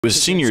It was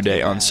senior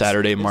day on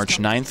Saturday, March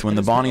 9th, when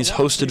the Bonnies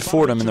hosted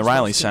Fordham in the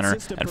Riley Center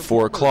at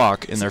 4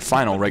 o'clock in their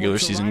final regular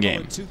season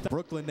game.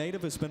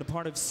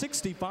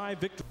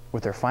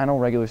 With their final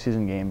regular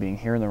season game being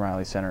here in the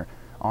Riley Center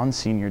on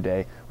senior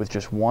day, with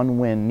just one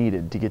win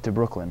needed to get to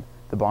Brooklyn,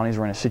 the Bonnies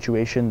were in a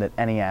situation that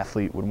any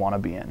athlete would want to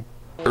be in.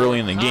 Early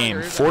in the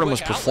game, Fordham was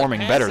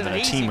performing better than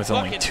a team with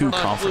only 2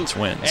 conference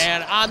wins.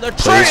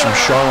 Players from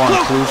Charlon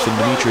Kloof and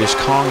Demetrius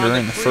Conger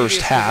in the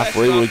first half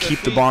were able to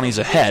keep the Bonnies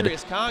ahead,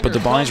 but the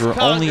Bonnies were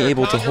only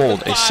able to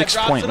hold a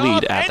 6-point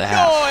lead at the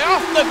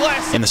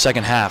half. In the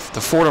second half, the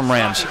Fordham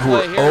Rams, who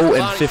were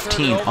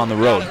 0-15 on the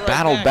road,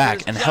 battled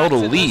back and held a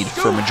lead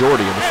for a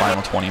majority of the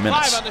final 20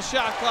 minutes.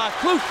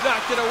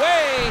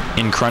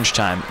 In crunch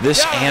time,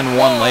 this and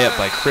one layup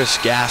by Chris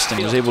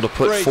Gaston was able to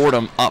put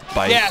Fordham up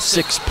by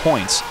 6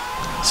 points.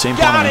 St.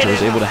 Bonaventure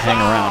was able to hang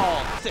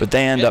around, but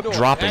they end up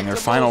dropping their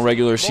final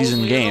regular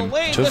season game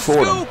to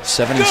Fordham,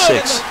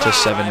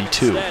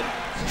 76-72.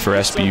 For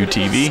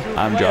SBU-TV,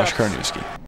 I'm Josh Carniewski.